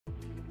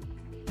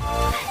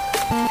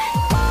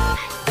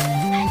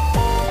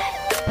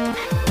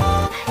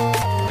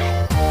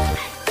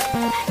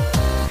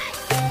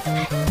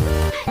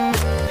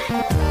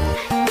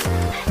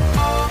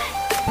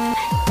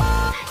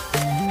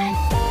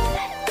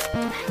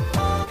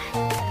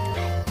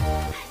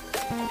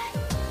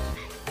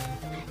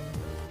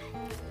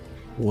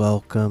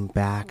Welcome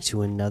back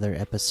to another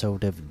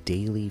episode of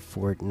Daily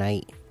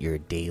Fortnite, your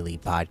daily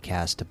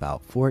podcast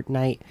about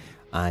Fortnite.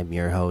 I'm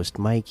your host,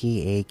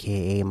 Mikey,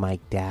 aka Mike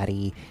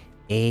Daddy,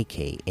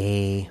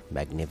 aka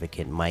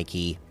Magnificent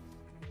Mikey.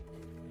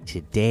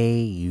 Today,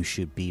 you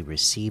should be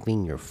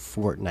receiving your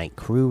Fortnite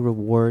crew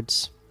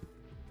rewards.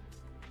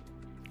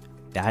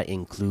 That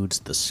includes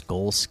the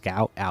Skull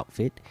Scout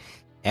outfit,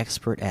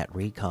 expert at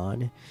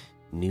recon,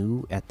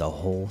 new at the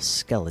whole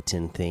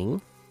skeleton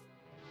thing.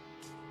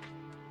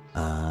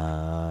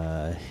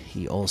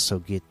 You also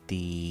get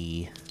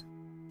the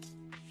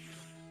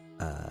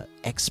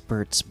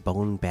expert's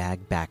bone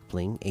bag back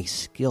bling, a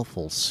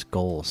skillful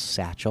skull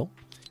satchel.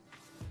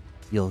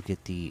 You'll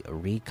get the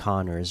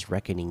Reconner's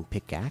Reckoning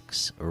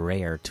pickaxe, a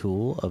rare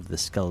tool of the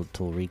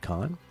skeletal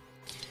recon.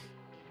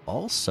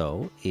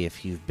 Also,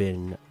 if you've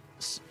been,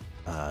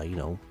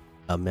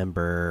 a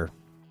member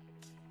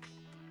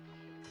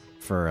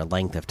for a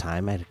length of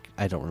time,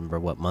 I don't remember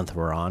what month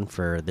we're on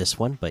for this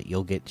one, but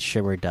you'll get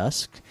Shimmer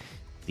Dusk,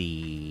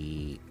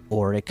 the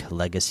Auric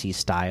Legacy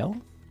style.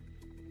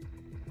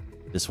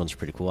 This one's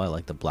pretty cool. I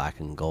like the black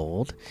and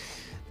gold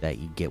that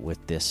you get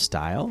with this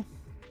style.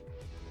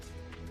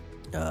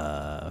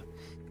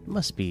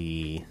 Must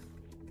be,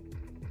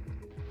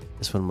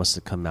 this one must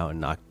have come out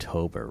in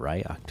October,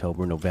 right?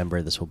 October,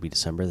 November. This will be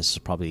December. This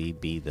will probably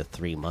be the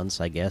 3 months,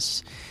 I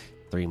guess.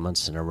 3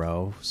 months in a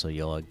row. So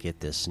you'll get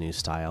this new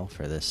style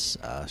for this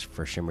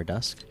for Shimmer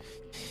Dusk.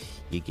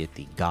 You get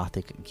the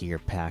Gothic Gear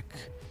Pack,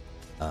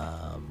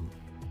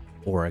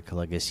 Auric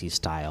Legacy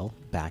style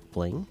back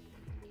bling.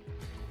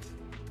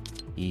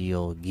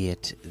 You'll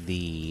get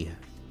the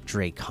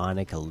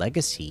Draconic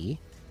Legacy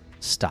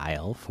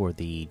style for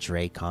the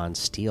Dracon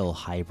Steel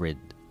Hybrid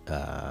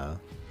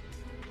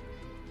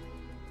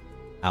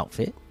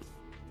outfit.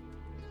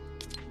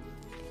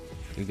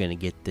 You're going to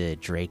get the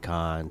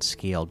Dracon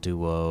Scale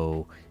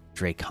Duo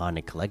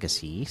Draconic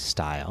Legacy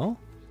style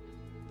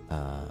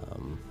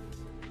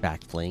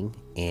back bling,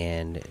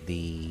 and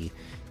the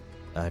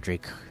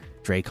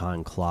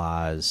Dracon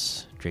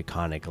Claws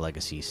Draconic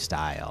Legacy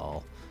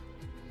style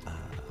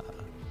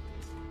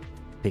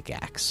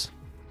pickaxe.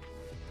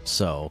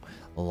 So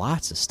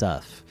lots of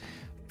stuff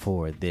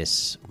for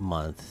this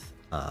month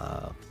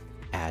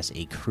as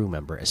a crew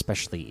member,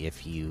 especially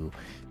if you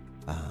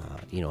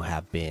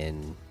have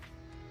been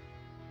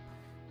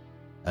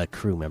a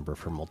crew member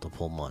for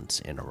multiple months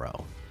in a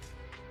row.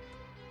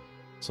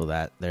 So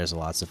that there's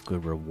lots of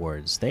good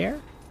rewards there.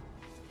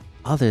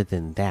 Other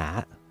than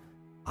that,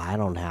 I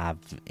don't have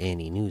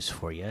any news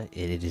for you.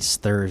 It is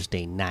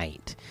Thursday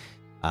night,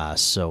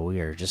 so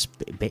we are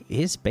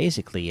it's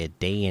basically a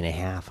day and a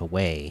half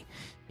away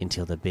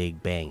until the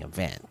Big Bang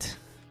event.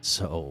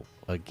 So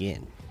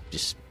again,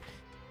 just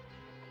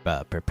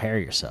prepare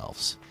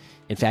yourselves.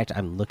 In fact,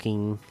 I'm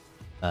looking,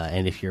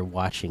 and if you're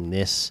watching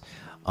this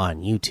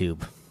on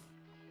YouTube,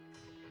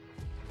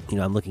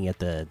 I'm looking at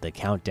the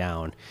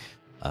countdown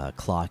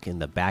clock in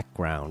the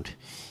background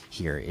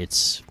here.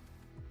 It's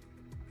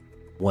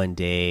 1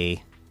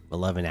 day,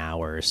 11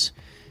 hours,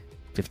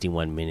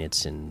 51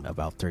 minutes, and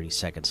about 30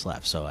 seconds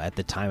left. So at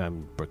the time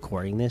I'm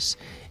recording this,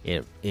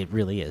 it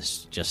really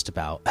is just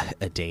about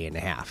a day and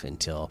a half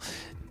until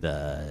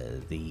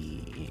the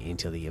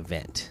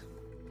event.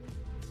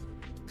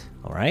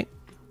 All right.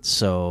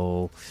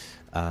 So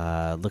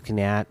looking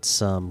at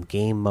some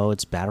game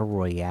modes, Battle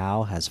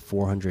Royale has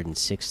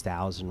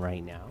 406,000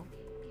 right now.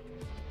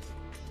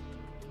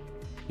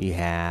 You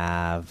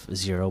have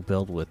Zero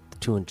Build with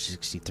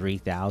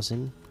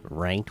 263,000,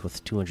 Ranked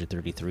with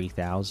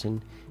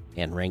 233,000,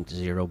 and Ranked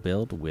Zero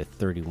Build with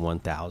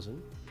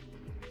 31,000.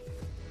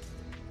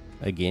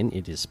 Again,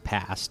 it is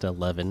past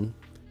 11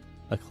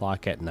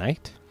 o'clock at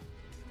night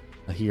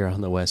here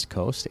on the West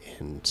Coast,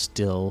 and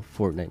still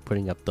Fortnite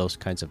putting up those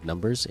kinds of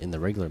numbers in the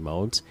regular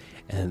modes.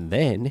 And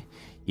then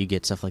you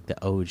get stuff like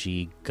the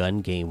OG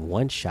Gun Game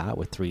One Shot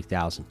with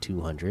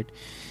 3,200.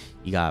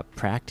 You got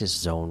Practice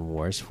Zone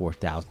Wars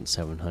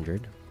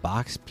 4,700,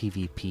 Box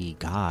PvP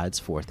Gods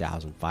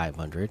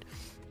 4,500,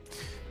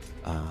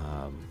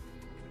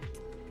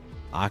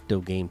 Octo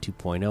Game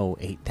 2.0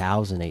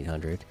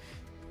 8,800,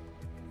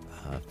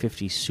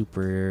 50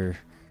 Super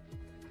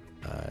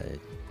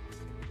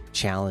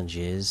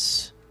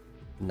Challenges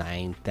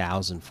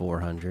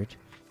 9,400,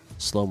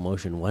 Slow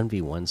Motion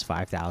 1v1s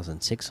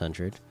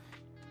 5,600.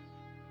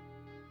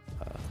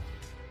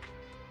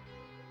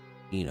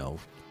 The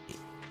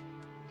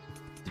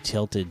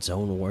Tilted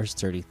Zone Wars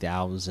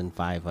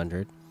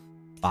 30,500,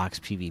 Box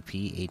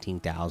PvP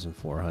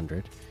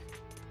 18,400.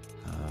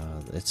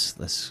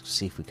 Let's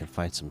see if we can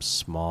find some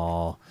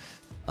small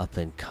up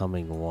and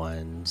coming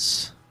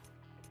ones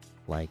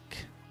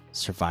like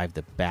Survive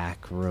the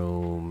Back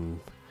Room.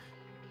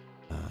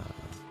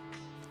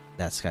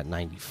 That's got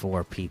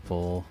 94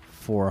 people.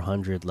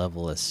 400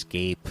 level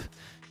escape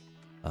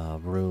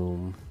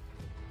room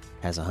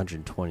has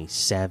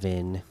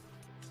 127.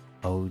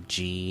 OG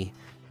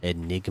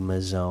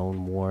Enigma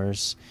Zone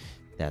Wars,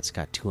 that's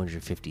got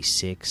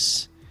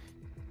 256.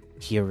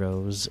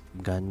 Heroes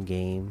Gun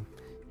Game,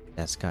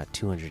 that's got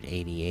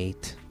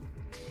 288.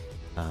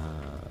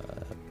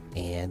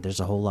 And there's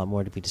a whole lot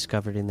more to be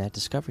discovered in that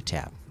Discover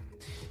tab.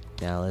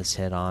 Now let's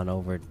head on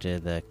over to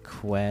the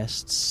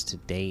quests.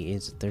 Today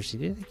is Thursday.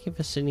 Did they give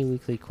us any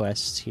weekly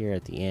quests here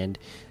at the end?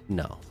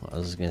 No. I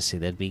was going to say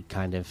that'd be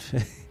kind of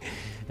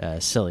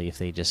silly if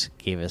they just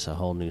gave us a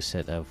whole new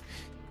set of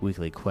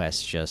weekly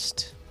quests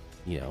just,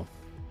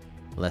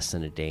 less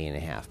than a day and a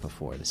half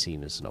before the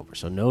season is over.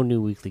 So no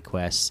new weekly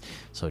quests.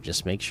 So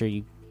just make sure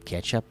you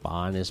catch up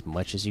on as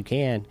much as you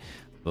can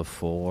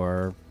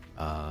before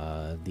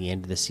the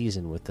end of the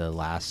season with the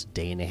last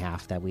day and a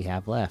half that we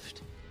have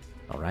left.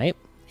 All right.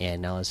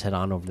 And now let's head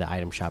on over to the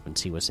item shop and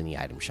see what's in the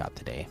item shop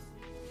today.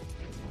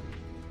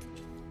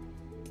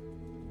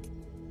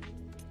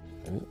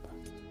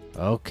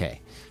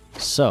 Okay,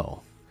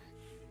 so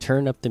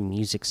turn up the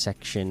music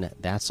section.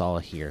 That's all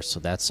here. So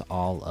that's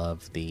all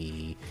of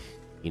the,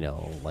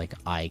 like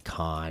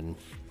icon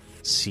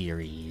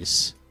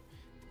series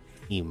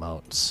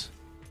emotes.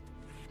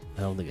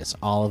 I don't think it's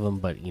all of them,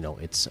 but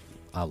it's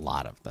a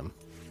lot of them.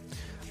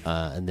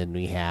 And then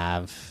we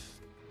have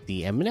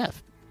the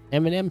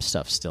M&M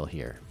stuff still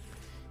here,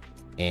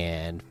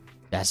 and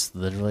that's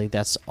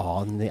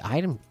all in the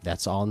item.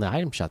 That's all in the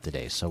item shop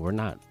today. So we're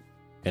not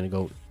gonna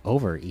go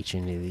over each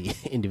of the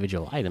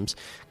individual items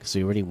because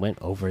we already went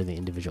over the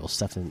individual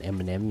stuff in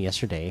M&M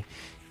yesterday.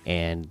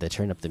 And the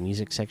turn up the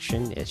music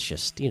section, it's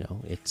just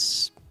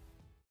it's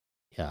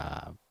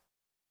we're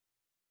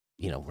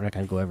not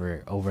gonna go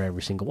over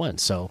every single one.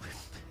 So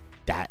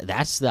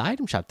that's the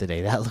item shop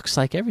today. That looks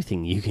like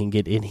everything. You can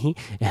get any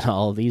and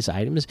all of these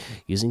items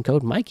using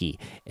code Mikey,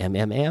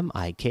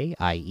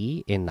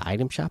 MMMIKIE, in the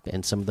item shop,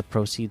 and some of the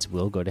proceeds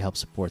will go to help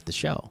support the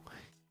show.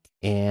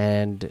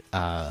 And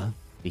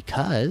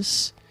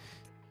because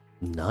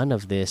none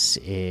of this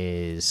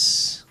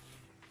is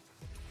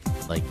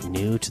like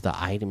new to the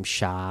item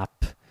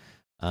shop,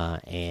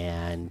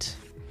 and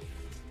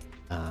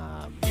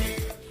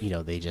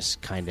they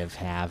just kind of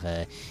have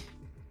a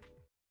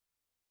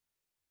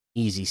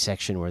easy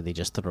section where they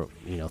just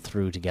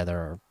threw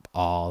together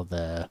all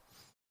the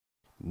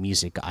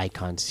music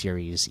icon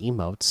series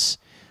emotes.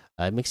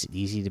 It makes it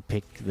easy to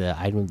pick the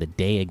item of the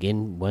day.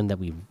 Again, one that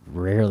we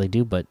rarely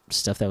do, but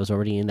stuff that was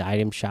already in the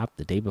item shop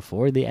the day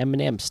before. The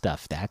M&M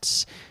stuff,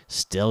 that's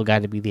still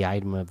got to be the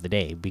item of the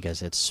day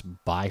because it's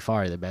by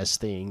far the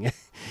best thing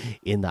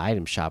in the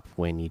item shop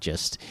when you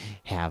just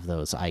have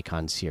those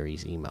icon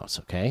series emotes.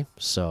 Okay,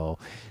 so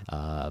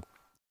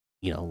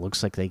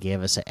looks like they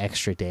gave us an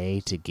extra day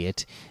to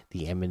get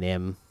the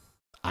M&M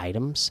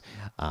items.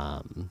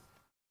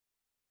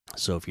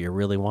 So if you're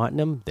really wanting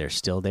them, they're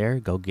still there.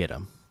 Go get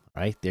them.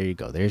 All right, there you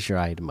go. There's your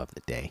item of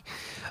the day.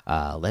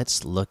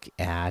 Let's look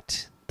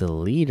at the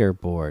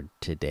leaderboard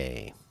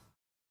today.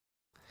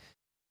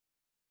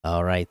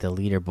 All right, the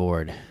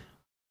leaderboard.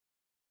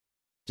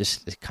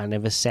 Just kind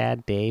of a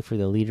sad day for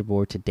the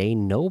leaderboard today.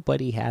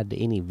 Nobody had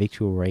any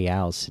victory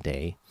royales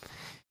today.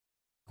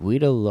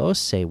 Guido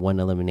Lose won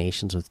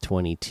eliminations with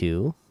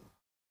 22.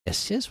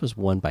 Assist was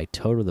won by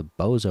Toto the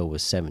Bozo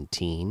with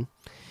 17.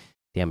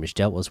 Damage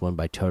dealt was won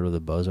by Toto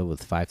the Bozo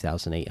with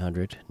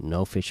 5,800.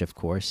 No fish, of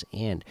course.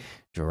 And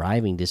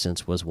driving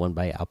distance was won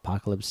by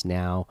Apocalypse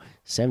Now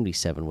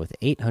 77 with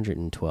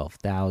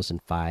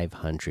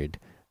 812,500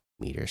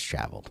 meters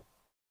traveled.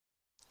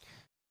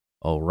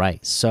 All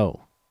right,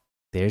 so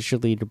there's your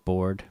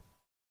leaderboard.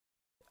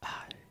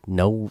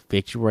 No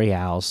victory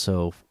royale,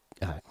 so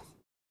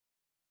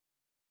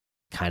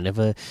kind of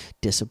a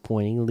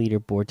disappointing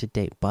leaderboard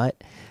today.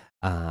 But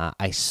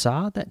I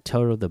saw that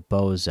Toto the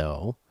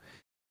Bozo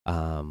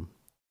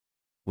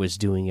was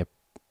doing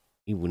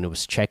when it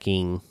was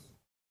checking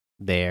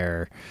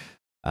their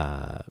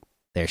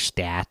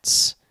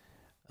stats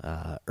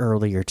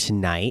earlier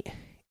tonight,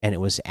 and it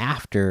was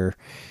after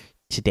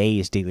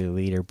today's daily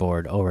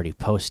leaderboard already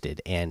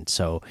posted, and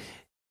so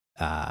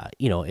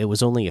it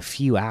was only a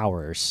few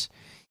hours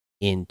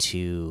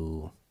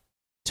into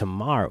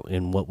tomorrow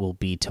in what will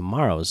be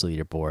tomorrow's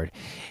leaderboard,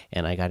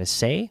 and I gotta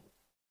say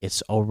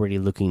it's already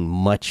looking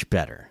much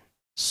better.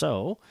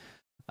 So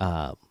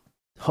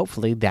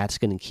hopefully that's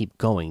going to keep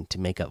going to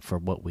make up for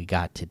what we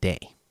got today.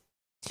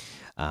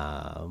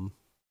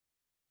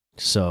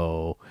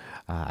 So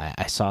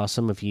I saw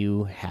some of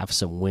you have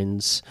some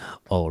wins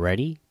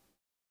already.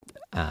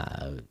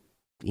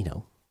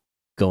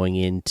 Going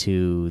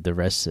into the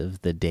rest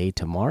of the day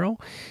tomorrow,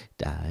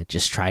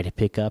 just try to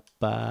pick up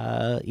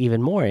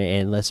even more,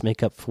 and let's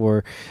make up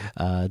for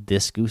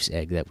this goose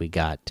egg that we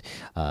got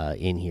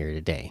in here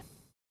today.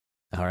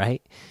 All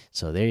right,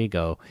 so there you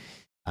go.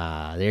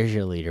 There's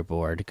your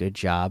leaderboard. Good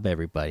job,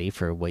 everybody,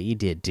 for what you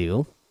did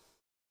do.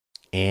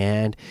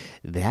 And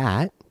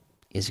that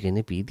is going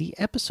to be the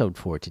episode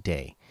for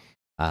today.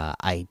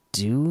 I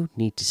do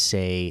need to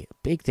say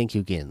big thank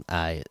you again.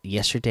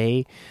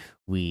 Yesterday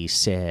we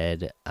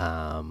said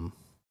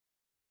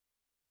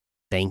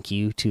thank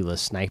you to the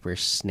Sniper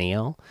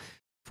Snail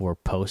for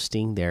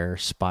posting their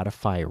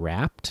Spotify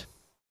Wrapped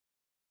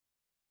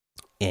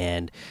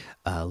and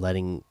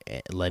letting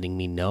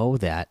me know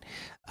that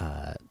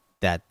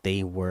that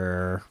they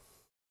were,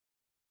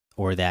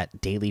 or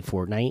that Daily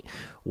Fortnite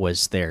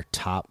was their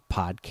top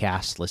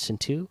podcast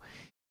listened to.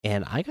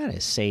 And I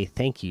gotta say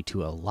thank you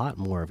to a lot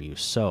more of you.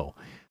 So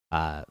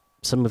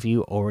some of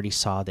you already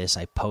saw this.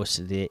 I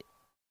posted it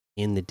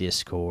in the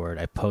Discord,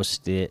 I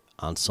posted it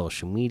on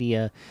social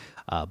media,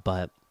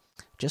 but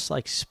just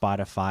like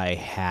Spotify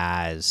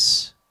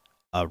has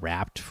a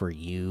Wrapped for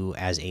you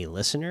as a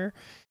listener,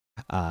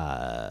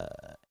 uh,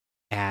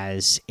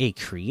 as a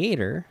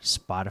creator,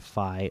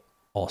 Spotify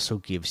also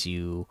gives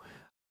you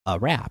a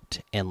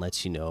Wrapped and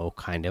lets you know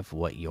kind of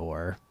what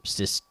your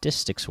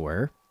statistics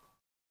were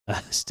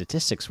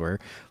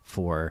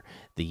for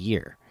the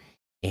year.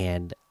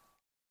 And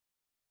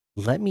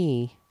let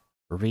me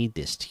read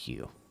this to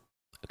you,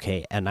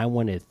 okay? And I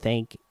want to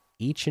thank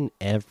each and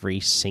every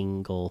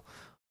single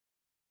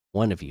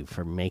one of you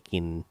for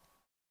making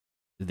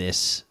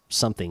this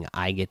something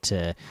I get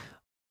to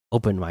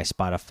open my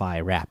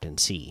Spotify Wrapped and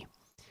see.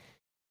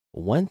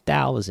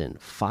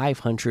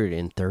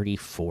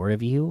 1,534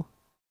 of you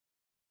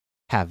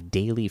have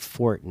Daily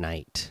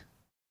Fortnite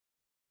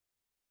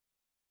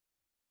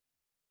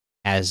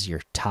as your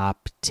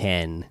top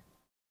 10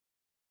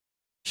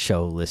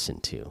 show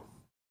listened to.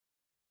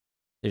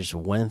 There's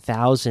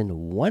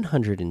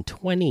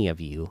 1,120 of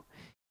you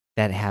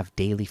that have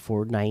Daily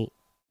Fortnite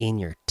in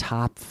your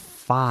top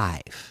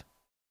 5.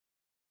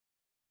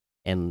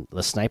 And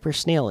the Sniper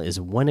Snail is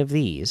one of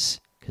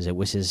these because it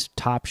was his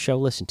top show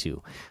listened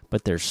to.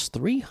 But there's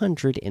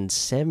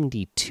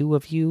 372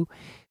 of you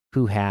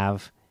who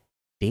have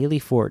Daily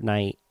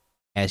Fortnite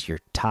as your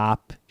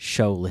top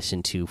show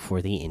listened to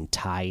for the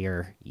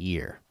entire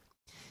year.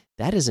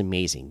 That is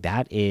amazing.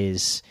 That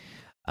is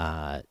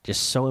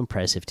just so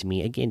impressive to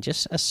me. Again,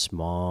 just a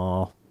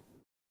small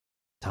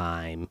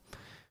time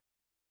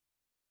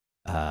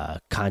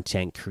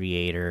content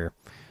creator.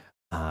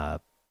 The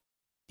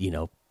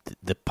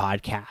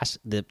podcast.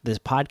 This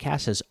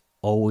podcast has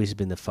always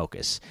been the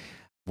focus.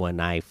 When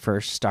I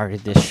first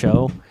started this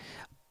show,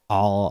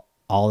 all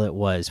it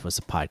was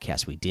a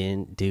podcast. We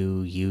didn't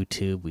do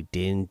YouTube. We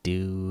didn't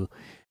do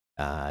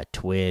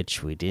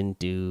Twitch. We didn't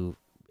do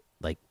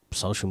like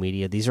social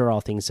media. These are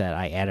all things that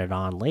I added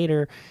on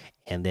later,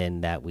 and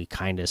then that we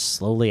kind of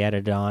slowly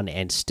added on,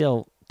 and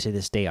still to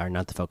this day are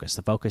not the focus.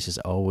 The focus has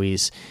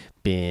always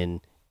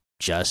been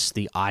just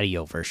the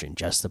audio version,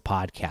 just the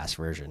podcast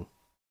version.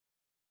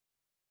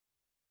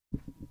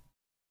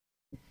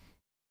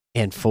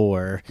 And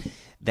for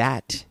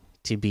that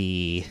to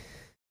be,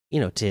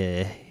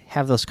 to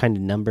have those kind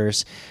of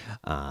numbers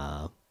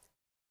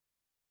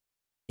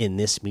in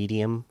this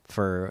medium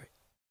for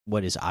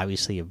what is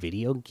obviously a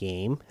video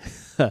game,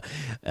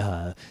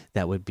 that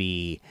would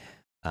be,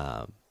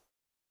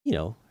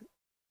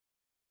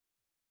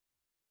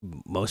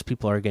 most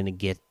people are going to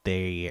get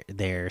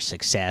their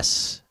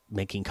success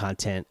making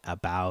content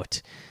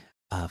about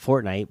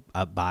Fortnite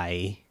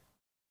by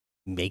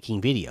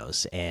making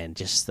videos. And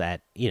just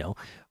that,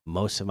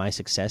 most of my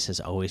success has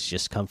always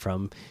just come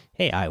from,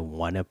 hey, I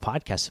want to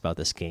podcast about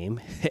this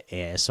game,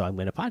 and so I'm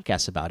going to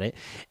podcast about it.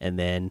 And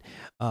then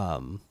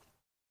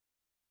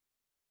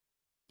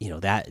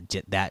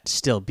that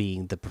still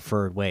being the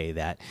preferred way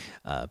that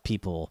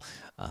people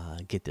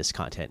get this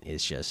content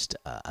is just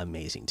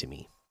amazing to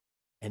me.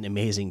 And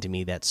amazing to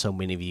me that so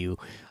many of you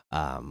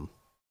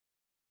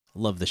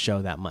love the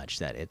show that much,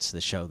 that it's the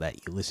show that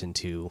you listen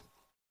to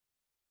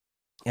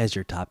as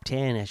your top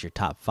 10, as your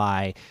top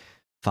 5,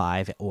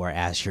 or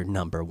as your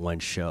 #1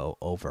 show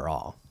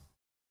overall.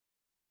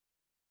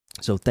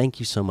 So thank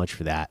you so much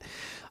for that.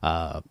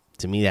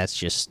 To me, that's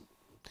just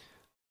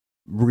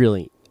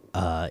really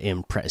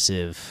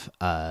impressive.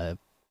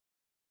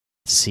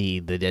 See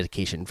the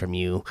dedication from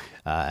you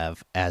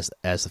as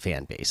the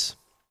fan base.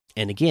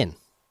 And again,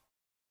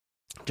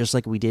 just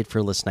like we did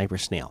for the Sniper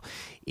Snail,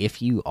 if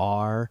you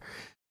are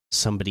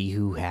somebody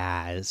who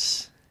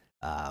has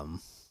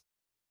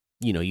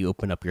you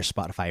open up your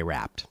Spotify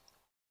Wrapped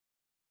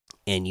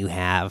and you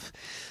have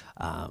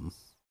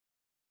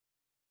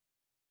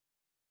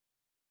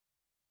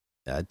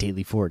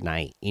Daily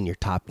Fortnite in your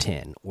top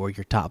 10 or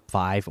your top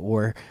 5,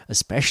 or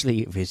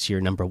especially if it's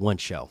your #1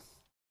 show,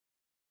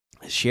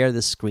 share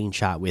this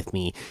screenshot with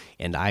me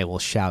and I will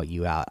shout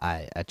you out.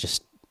 I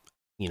just,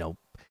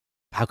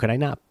 how could I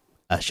not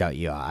shout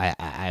you out?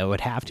 I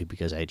would have to,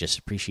 because I just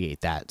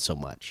appreciate that so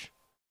much.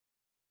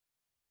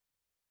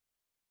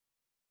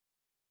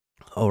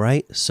 All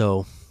right,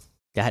 so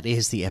that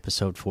is the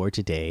episode for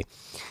today.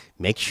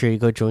 Make sure you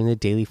go join the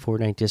Daily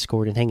Fortnite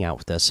Discord and hang out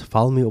with us.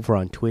 Follow me over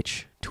on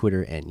Twitch,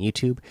 Twitter, and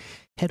YouTube.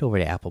 Head over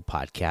to Apple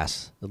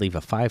Podcasts, leave a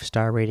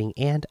 5-star rating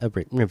and a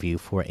written review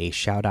for a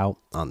shout out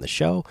on the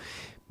show.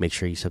 Make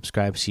sure you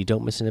subscribe so you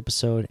don't miss an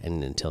episode.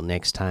 And until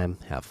next time,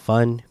 have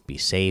fun, be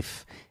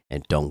safe,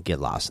 and don't get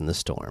lost in the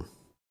storm.